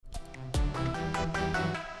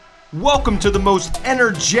Welcome to the most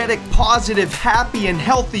energetic, positive, happy, and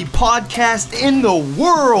healthy podcast in the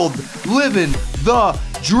world, Living the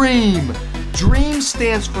Dream. DREAM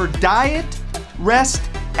stands for diet, rest,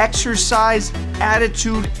 exercise,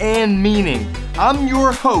 attitude, and meaning. I'm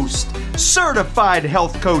your host, certified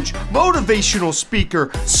health coach, motivational speaker,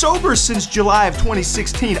 sober since July of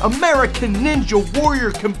 2016, American Ninja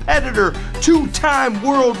Warrior competitor, two-time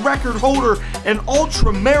world record holder, and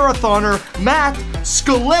ultra marathoner, Matt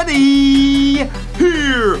Scaletti.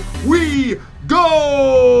 Here we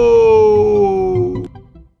go!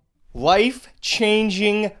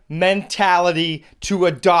 Life-changing mentality to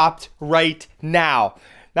adopt right now.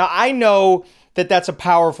 Now, I know that that's a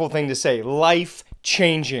powerful thing to say,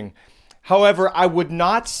 life-changing. However, I would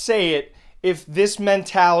not say it if this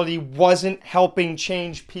mentality wasn't helping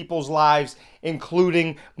change people's lives,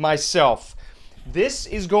 including myself. This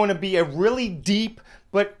is going to be a really deep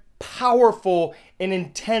but powerful and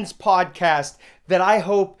intense podcast that I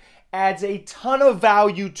hope adds a ton of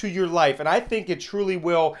value to your life. And I think it truly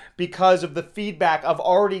will because of the feedback I've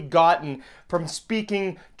already gotten from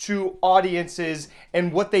speaking to audiences,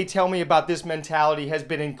 and what they tell me about this mentality has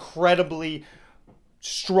been incredibly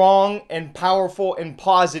strong and powerful and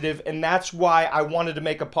positive, and that's why I wanted to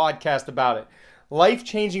make a podcast about it.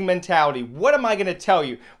 Life-changing mentality. What am I going to tell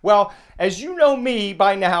you? Well, as you know me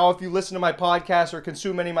by now, if you listen to my podcast or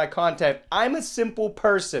consume any of my content, I'm a simple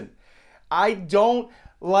person. I don't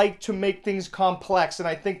like to make things complex, and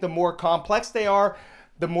I think the more complex they are,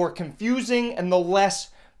 the more confusing and the less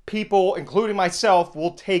people, including myself,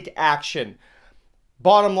 will take action.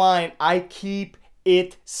 Bottom line, I keep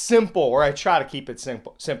it simple, or I try to keep it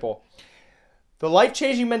simple. The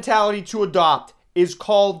life-changing mentality to adopt is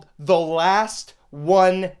called the last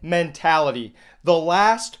one mentality. The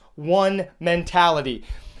last one mentality.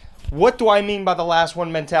 What do I mean by the last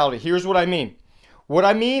one mentality? Here's what I mean. What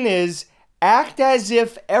I mean is act as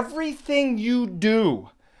if everything you do,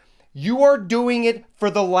 you are doing it for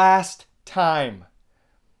the last time.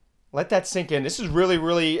 Let that sink in. This is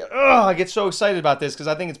really, I get so excited about this because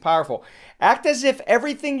I think it's powerful. Act as if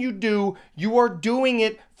everything you do, you are doing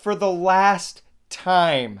it for the last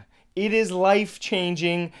time. It is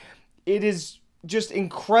life-changing. It is just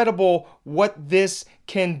incredible what this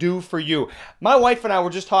can do for you. My wife and I were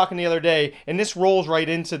just talking the other day, and this rolls right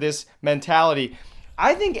into this mentality.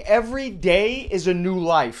 I think every day is a new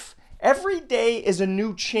life. Every day is a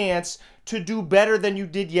new chance to do better than you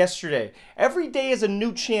did yesterday. Every day is a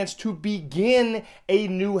new chance to begin a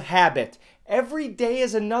new habit. Every day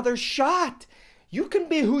is another shot. You can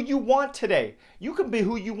be who you want today. You can be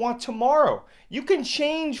who you want tomorrow. You can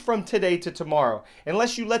change from today to tomorrow,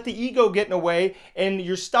 unless you let the ego get in the way and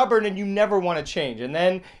you're stubborn and you never want to change. And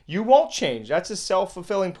then you won't change. That's a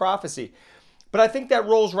self-fulfilling prophecy. But I think that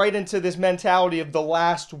rolls right into this mentality of the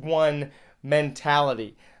last one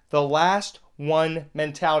mentality. The last one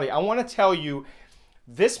mentality. I want to tell you,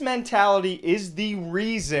 this mentality is the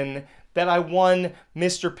reason that I won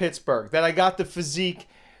Mr. Pittsburgh, that I got the physique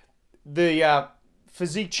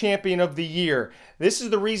champion of the year. This is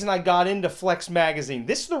the reason I got into Flex magazine.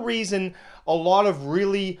 This is the reason a lot of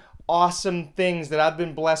really awesome things that I've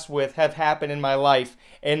been blessed with have happened in my life.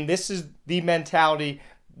 And this is the mentality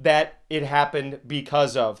that it happened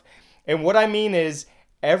because of. And what I mean is,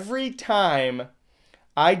 every time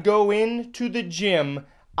I go into the gym,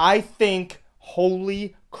 I think,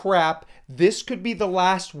 holy crap, this could be the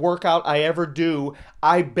last workout I ever do.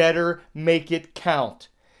 I better make it count.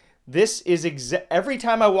 This is every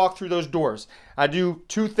time I walk through those doors, I do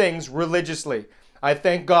two things religiously. I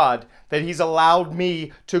thank God that He's allowed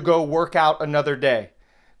me to go work out another day,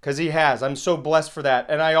 because He has. I'm so blessed for that.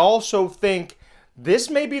 And I also think this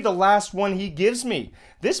may be the last one He gives me.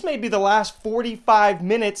 This may be the last 45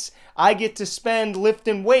 minutes I get to spend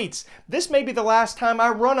lifting weights. This may be the last time I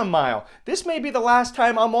run a mile. This may be the last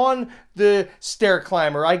time I'm on the stair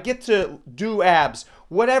climber. I get to do abs,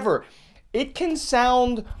 whatever. It can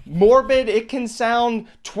sound morbid. It can sound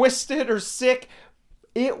twisted or sick.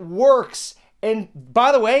 It works. And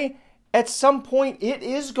by the way, at some point, it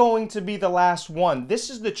is going to be the last one. This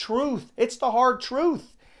is the truth. It's the hard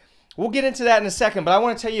truth. We'll get into that in a second, but I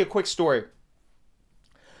want to tell you a quick story.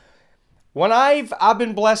 When I've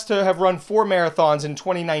been blessed to have run 4 marathons in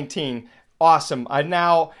 2019. Awesome. I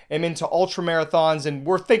now am into ultra marathons, and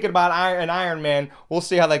we're thinking about an Ironman. We'll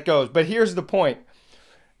see how that goes. But here's the point.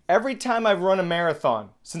 Every time I've run a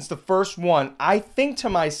marathon since the first one, I think to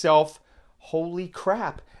myself, holy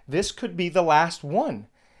crap, this could be the last one.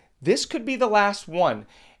 This could be the last one.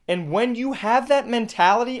 And when you have that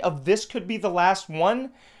mentality of this could be the last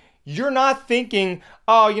one, You're not thinking,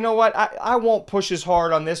 oh, you know what? I won't push as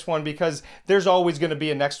hard on this one because there's always going to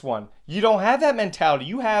be a next one. You don't have that mentality.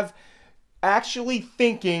 You have actually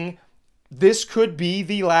thinking this could be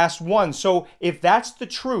the last one. So if that's the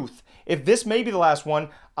truth, if this may be the last one,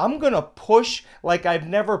 I'm going to push like I've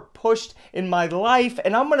never pushed in my life,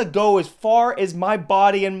 and I'm going to go as far as my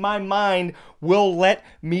body and my mind will let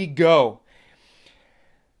me go.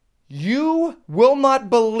 You will not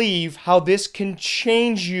believe how this can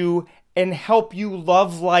change you and help you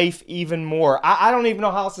love life even more. I don't even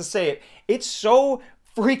know how else to say it. It's so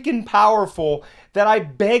freaking powerful that I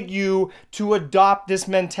beg you to adopt this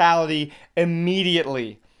mentality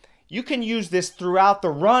immediately. You can use this throughout the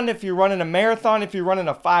run if you're running a marathon, if you're running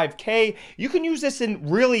a 5K. You can use this in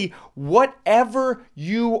really whatever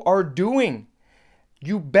you are doing.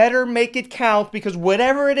 You better make it count, because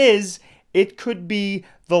whatever it is, it could be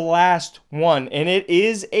the last one. And it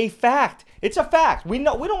is a fact. It's a fact. We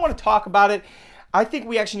don't want to talk about it. I think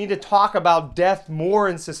we actually need to talk about death more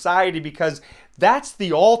in society, because that's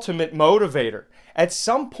the ultimate motivator. At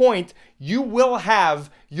some point, you will have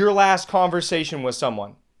your last conversation with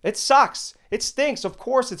someone. It sucks. It stinks. Of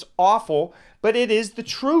course, it's awful, but it is the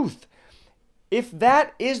truth. If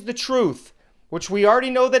that is the truth, which we already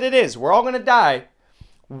know that it is, we're all going to die,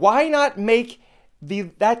 why not make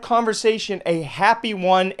that conversation a happy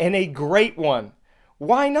one and a great one?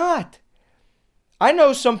 Why not? I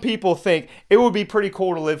know some people think it would be pretty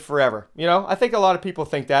cool to live forever. I think a lot of people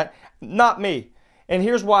think that. Not me. And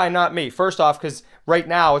here's why not me. First off, because right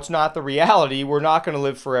now it's not the reality. We're not going to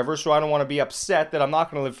live forever, so I don't want to be upset that I'm not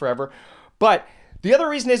going to live forever. But the other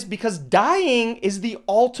reason is because dying is the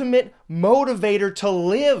ultimate motivator to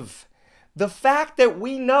live. The fact that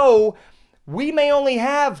we know we may only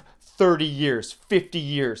have 30 years, 50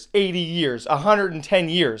 years, 80 years, 110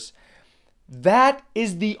 years. That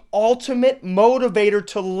is the ultimate motivator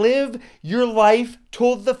to live your life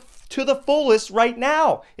to the fullest right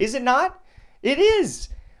now. Is it not? It is.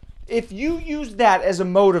 If you use that as a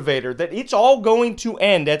motivator, that it's all going to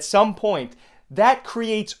end at some point, that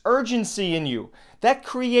creates urgency in you. That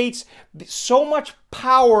creates so much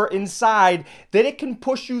power inside that it can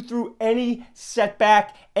push you through any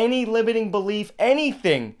setback, any limiting belief,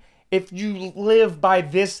 anything, if you live by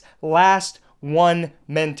this last one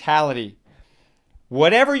mentality.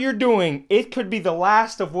 Whatever you're doing, it could be the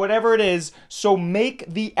last of whatever it is, so make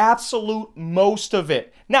the absolute most of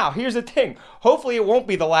it. Now, here's the thing. Hopefully it won't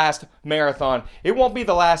be the last marathon. It won't be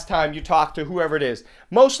the last time you talk to whoever it is.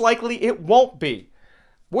 Most likely it won't be,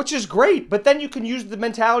 which is great, but then you can use the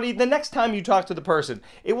mentality the next time you talk to the person.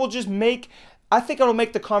 It will just I think it'll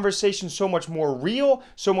make the conversation so much more real,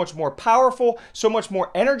 so much more powerful, so much more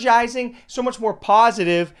energizing, so much more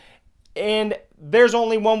positive. And there's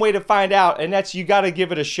only one way to find out, and that's you got to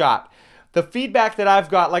give it a shot. The feedback that I've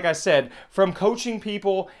got, like I said, from coaching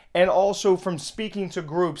people and also from speaking to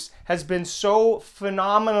groups has been so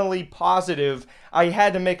phenomenally positive. I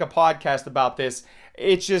had to make a podcast about this.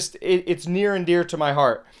 It's near and dear to my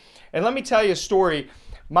heart. And let me tell you a story.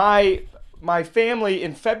 My family,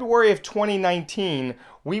 in February of 2019,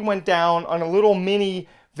 we went down on a little mini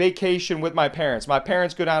vacation with my parents. My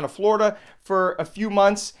parents go down to Florida for a few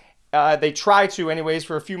months. They try to anyways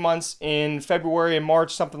for a few months in February and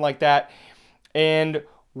March, something like that. And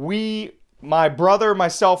my brother,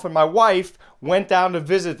 myself, and my wife went down to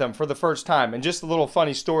visit them for the first time. And just a little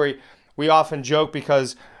funny story, we often joke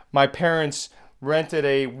because my parents rented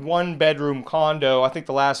a 1-bedroom condo, I think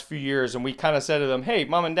the last few years, and we kind of said to them, hey,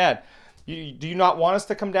 Mom and Dad, do you not want us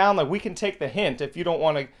to come down? Like, we can take the hint if you don't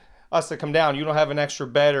want us to come down. You don't have an extra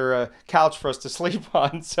bed or a couch for us to sleep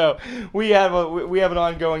on. So we have an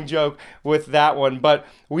ongoing joke with that one. But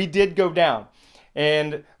we did go down.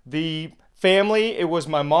 And the family, it was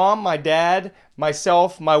my mom, my dad,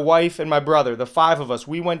 myself, my wife, and my brother, the 5 of us.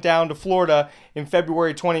 We went down to Florida in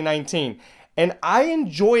February 2019. And I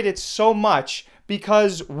enjoyed it so much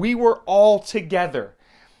because we were all together.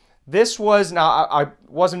 I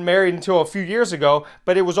wasn't married until a few years ago,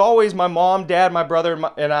 but it was always my mom, dad, my brother,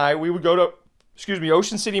 and I. We would go to,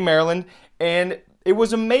 Ocean City, Maryland, and it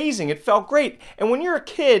was amazing. It felt great. And when you're a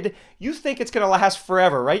kid, you think it's going to last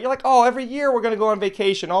forever, right? You're like, oh, every year we're going to go on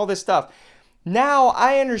vacation, all this stuff. Now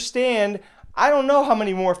I understand. I don't know how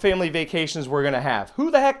many more family vacations we're going to have.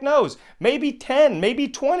 Who the heck knows? Maybe 10, maybe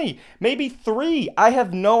 20, maybe 3. I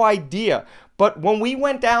have no idea. But when we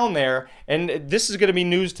went down there, and this is going to be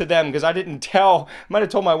news to them because I might have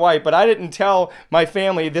told my wife, but I didn't tell my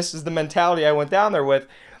family this is the mentality I went down there with.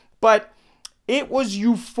 But it was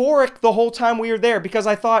euphoric the whole time we were there because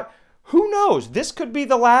I thought, who knows? This could be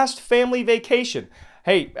the last family vacation.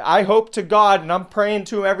 Hey, I hope to God, and I'm praying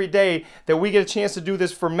to him every day, that we get a chance to do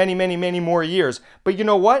this for many, many, many more years. But you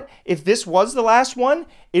know what? If this was the last one,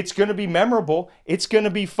 it's going to be memorable. It's going to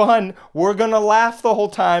be fun. We're going to laugh the whole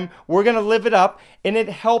time. We're going to live it up. And it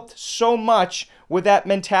helped so much with that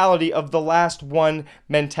mentality of the last one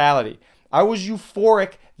mentality. I was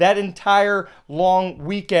euphoric that entire long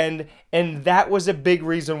weekend, and that was a big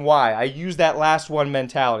reason why I used that last one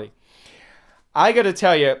mentality. I got to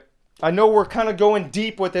tell you, I know we're kind of going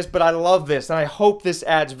deep with this, but I love this, and I hope this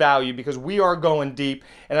adds value because we are going deep,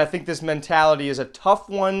 and I think this mentality is a tough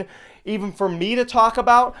one even for me to talk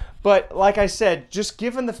about. But like I said, just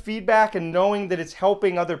given the feedback and knowing that it's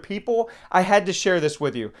helping other people, I had to share this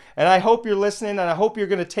with you. And I hope you're listening, and I hope you're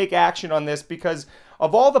going to take action on this because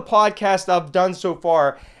of all the podcasts I've done so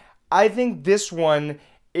far, I think this one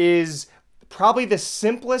is probably the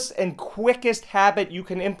simplest and quickest habit you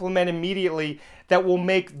can implement immediately that will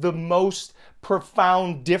make the most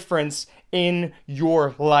profound difference in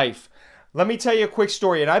your life. Let me tell you a quick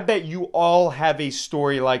story, and I bet you all have a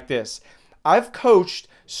story like this. I've coached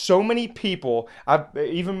so many people,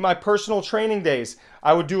 even my personal training days,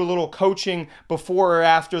 I would do a little coaching before or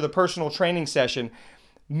after the personal training session.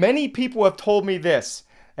 Many people have told me this,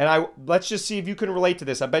 and let's just see if you can relate to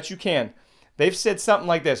this. I bet you can. They've said something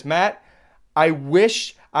like this: Matt, I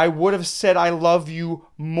wish I would have said I love you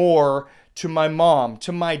more to my mom,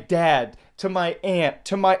 to my dad, to my aunt,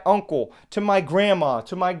 to my uncle, to my grandma,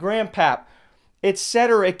 to my grandpap,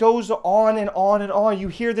 etc. It goes on and on and on. You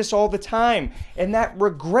hear this all the time. And that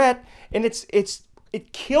regret, and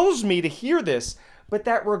it kills me to hear this, but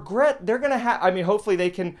that regret, they're going to have, hopefully they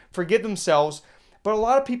can forgive themselves, but a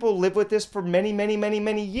lot of people live with this for many, many, many,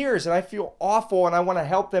 many years, and I feel awful, and I want to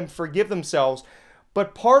help them forgive themselves.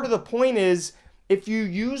 But part of the point is, if you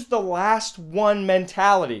use the last one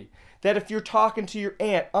mentality, that if you're talking to your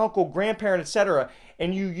aunt, uncle, grandparent, etc.,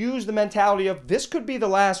 and you use the mentality of this could be the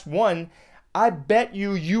last one, I bet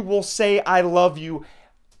you will say I love you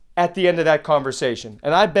at the end of that conversation.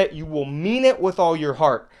 And I bet you will mean it with all your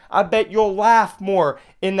heart. I bet you'll laugh more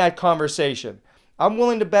in that conversation. I'm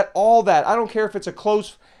willing to bet all that. I don't care if it's a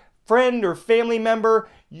close friend or family member.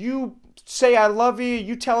 You say I love you,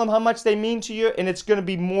 you tell them how much they mean to you, and it's going to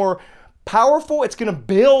be more powerful. It's going to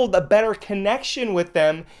build a better connection with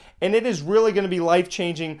them, and it is really going to be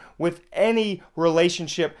life-changing with any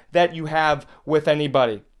relationship that you have with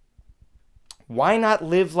anybody. Why not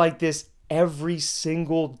live like this every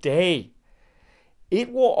single day?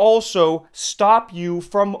 It will also stop you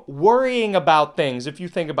from worrying about things if you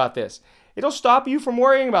think about this. It'll stop you from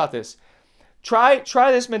worrying about this. Try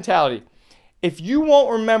this mentality. If you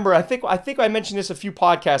won't remember, I think I mentioned this a few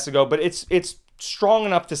podcasts ago, but it's strong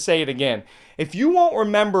enough to say it again. If you won't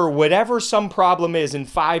remember whatever some problem is in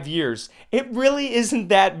 5 years, it really isn't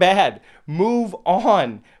that bad. Move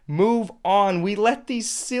on. Move on. We let these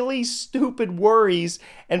silly, stupid worries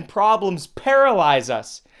and problems paralyze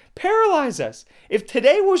us. Paralyze us. If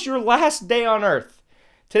today was your last day on earth,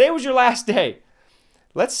 today was your last day,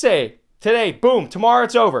 let's say today, boom, tomorrow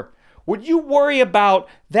it's over. Would you worry about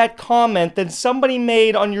that comment that somebody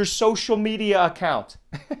made on your social media account?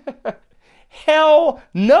 Hell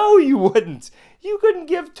no, you wouldn't. You couldn't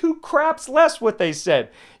give two craps less what they said.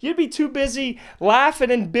 You'd be too busy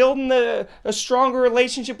laughing and building a stronger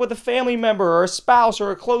relationship with a family member or a spouse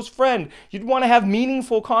or a close friend. You'd want to have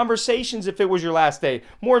meaningful conversations if it was your last day.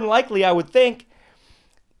 More than likely, I would think.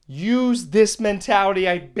 Use this mentality.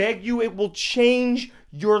 I beg you, it will change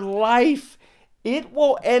your life. It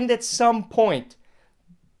will end at some point.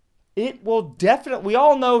 It will definitely, we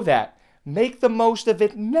all know that. Make the most of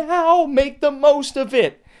it now. Make the most of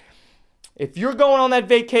it. If you're going on that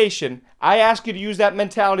vacation, I ask you to use that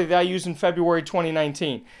mentality that I used in February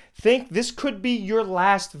 2019. Think this could be your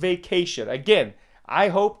last vacation. Again, I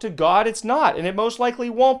hope to God it's not, and it most likely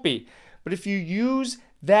won't be. But if you use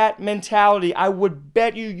that mentality, I would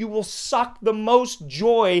bet you will suck the most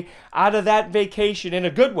joy out of that vacation in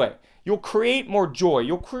a good way. You'll create more joy.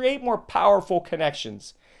 You'll create more powerful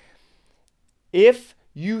connections. If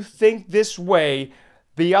you think this way,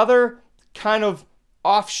 the other kind of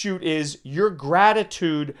offshoot is your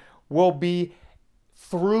gratitude will be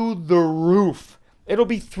through the roof. It'll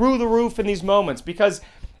be through the roof in these moments, because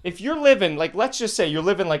if you're living, like, let's just say you're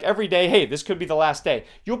living like every day, hey, this could be the last day,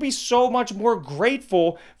 you'll be so much more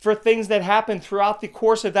grateful for things that happen throughout the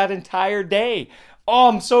course of that entire day. Oh,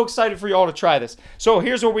 I'm so excited for you all to try this. So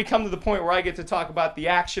here's where we come to the point where I get to talk about the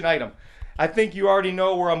action item. I think you already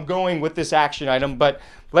know where I'm going with this action item, but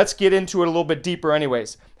let's get into it a little bit deeper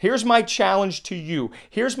anyways. Here's my challenge to you.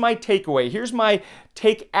 Here's my takeaway. Here's my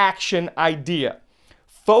take action idea.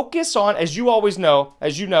 Focus on, as you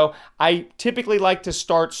know, I typically like to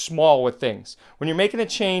start small with things. When you're making a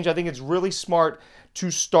change, I think it's really smart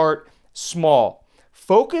to start small.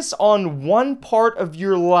 Focus on one part of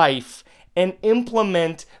your life and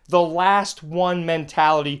implement the last one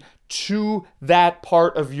mentality to that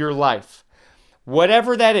part of your life.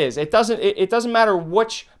 Whatever that is, it doesn't matter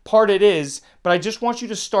which part it is, but I just want you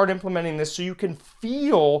to start implementing this so you can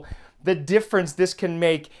feel the difference this can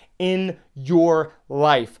make in your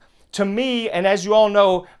life. To me, and as you all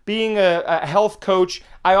know, being a health coach,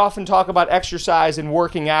 I often talk about exercise and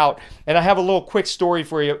working out, and I have a little quick story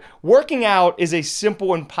for you. Working out is a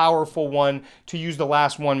simple and powerful one to use the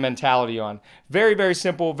last one mentality on. Very, very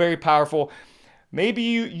simple, very powerful. Maybe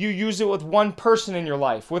you use it with one person in your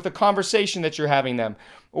life, with a conversation that you're having them,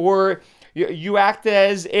 or you act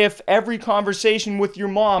as if every conversation with your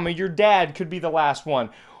mom or your dad could be the last one.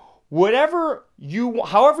 However you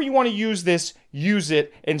want to use this, use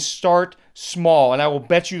it and start small. And I will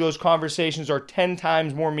bet you those conversations are 10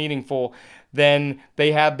 times more meaningful than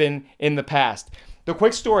they have been in the past. The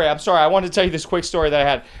quick story, I wanted to tell you this quick story that I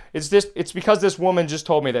had. It's because this woman just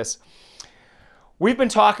told me this. We've been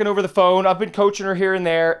talking over the phone. I've been coaching her here and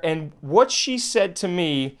there. And what she said to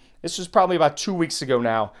me, this was probably about 2 weeks ago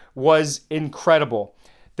now, was incredible.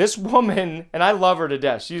 This woman, and I love her to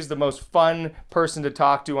death. She's the most fun person to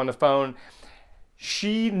talk to on the phone.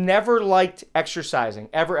 She never liked exercising,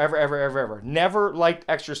 ever. Never liked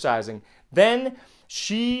exercising. Then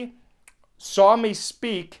she saw me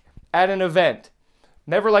speak at an event.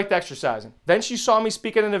 Never liked exercising. Then she saw me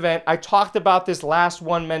speak at an event. I talked about this last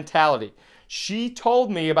one mentality. She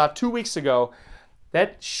told me about 2 weeks ago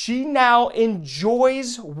that she now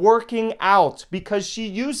enjoys working out because she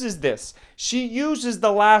uses this. She uses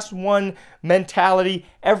the last one mentality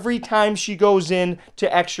every time she goes in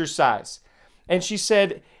to exercise. And she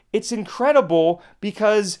said, it's incredible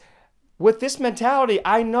because with this mentality,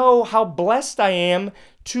 I know how blessed I am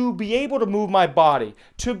to be able to move my body,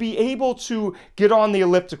 to be able to get on the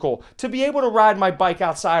elliptical, to be able to ride my bike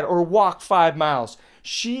outside or walk 5 miles.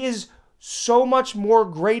 She is so much more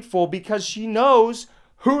grateful because she knows,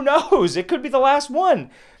 who knows, it could be the last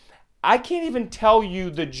one. I can't even tell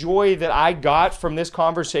you the joy that I got from this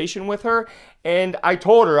conversation with her. And I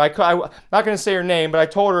told her, I'm not going to say her name, but I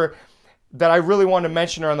told her that I really wanted to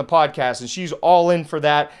mention her on the podcast, and she's all in for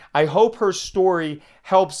that. I hope her story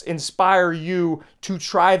helps inspire you to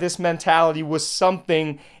try this mentality with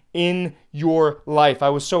something in your life. I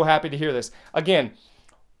was so happy to hear this. Again,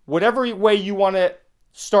 whatever way you want to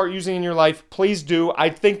start using in your life, please do. I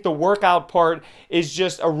think the workout part is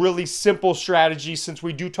just a really simple strategy since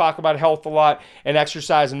we do talk about health a lot and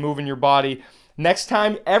exercise and moving your body.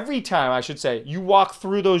 Every time I should say, you walk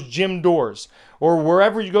through those gym doors or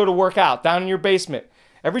wherever you go to work out, down in your basement,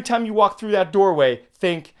 every time you walk through that doorway,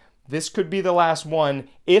 think, this could be the last one.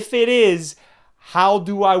 If it is, how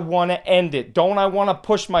do I want to end it? Don't I want to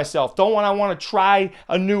push myself? Don't I want to try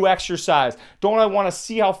a new exercise? Don't I want to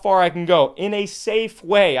see how far I can go in a safe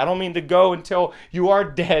way? I don't mean to go until you are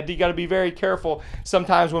dead. You got to be very careful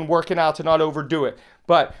sometimes when working out to not overdo it.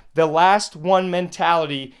 But the last one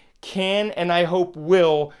mentality can, and I hope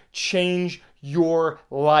will, change your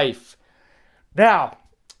life. Now,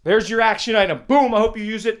 there's your action item. Boom, I hope you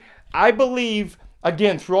use it. I believe,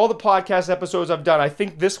 again, through all the podcast episodes I've done, I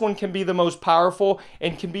think this one can be the most powerful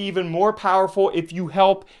and can be even more powerful if you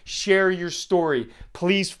help share your story.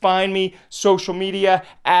 Please find me social media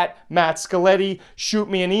at Matt Scaletti. Shoot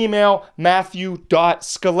me an email,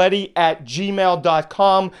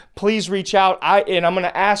 matthew.scaletti@gmail.com. Please reach out. And I'm going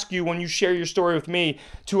to ask you when you share your story with me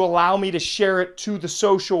to allow me to share it to the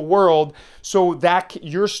social world so that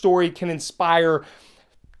your story can inspire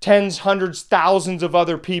tens, hundreds, thousands of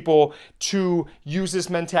other people to use this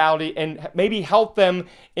mentality and maybe help them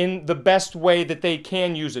in the best way that they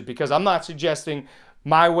can use it. Because I'm not suggesting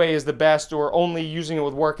my way is the best or only using it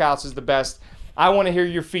with workouts is the best. I want to hear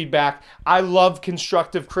your feedback. I love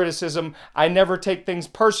constructive criticism. I never take things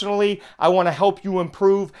personally. I want to help you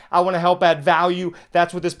improve. I want to help add value.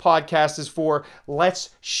 That's what this podcast is for.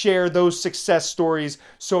 Let's share those success stories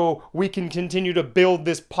so we can continue to build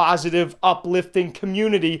this positive, uplifting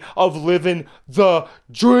community of living the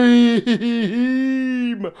dream.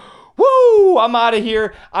 Woo! I'm out of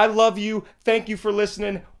here. I love you. Thank you for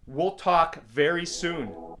listening. We'll talk very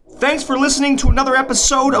soon. Thanks for listening to another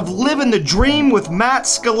episode of Living the Dream with Matt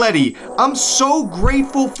Scaletti. I'm so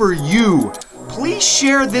grateful for you. Please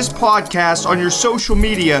share this podcast on your social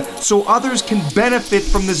media so others can benefit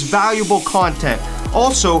from this valuable content.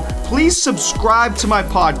 Also, please subscribe to my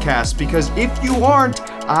podcast because if you aren't,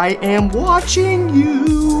 I am watching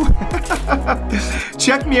you.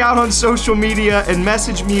 Check me out on social media and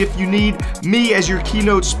message me if you need me as your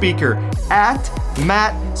keynote speaker at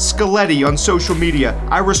Matt Scaletti on social media.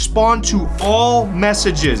 I respond to all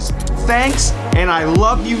messages. Thanks, and I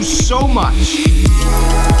love you so much.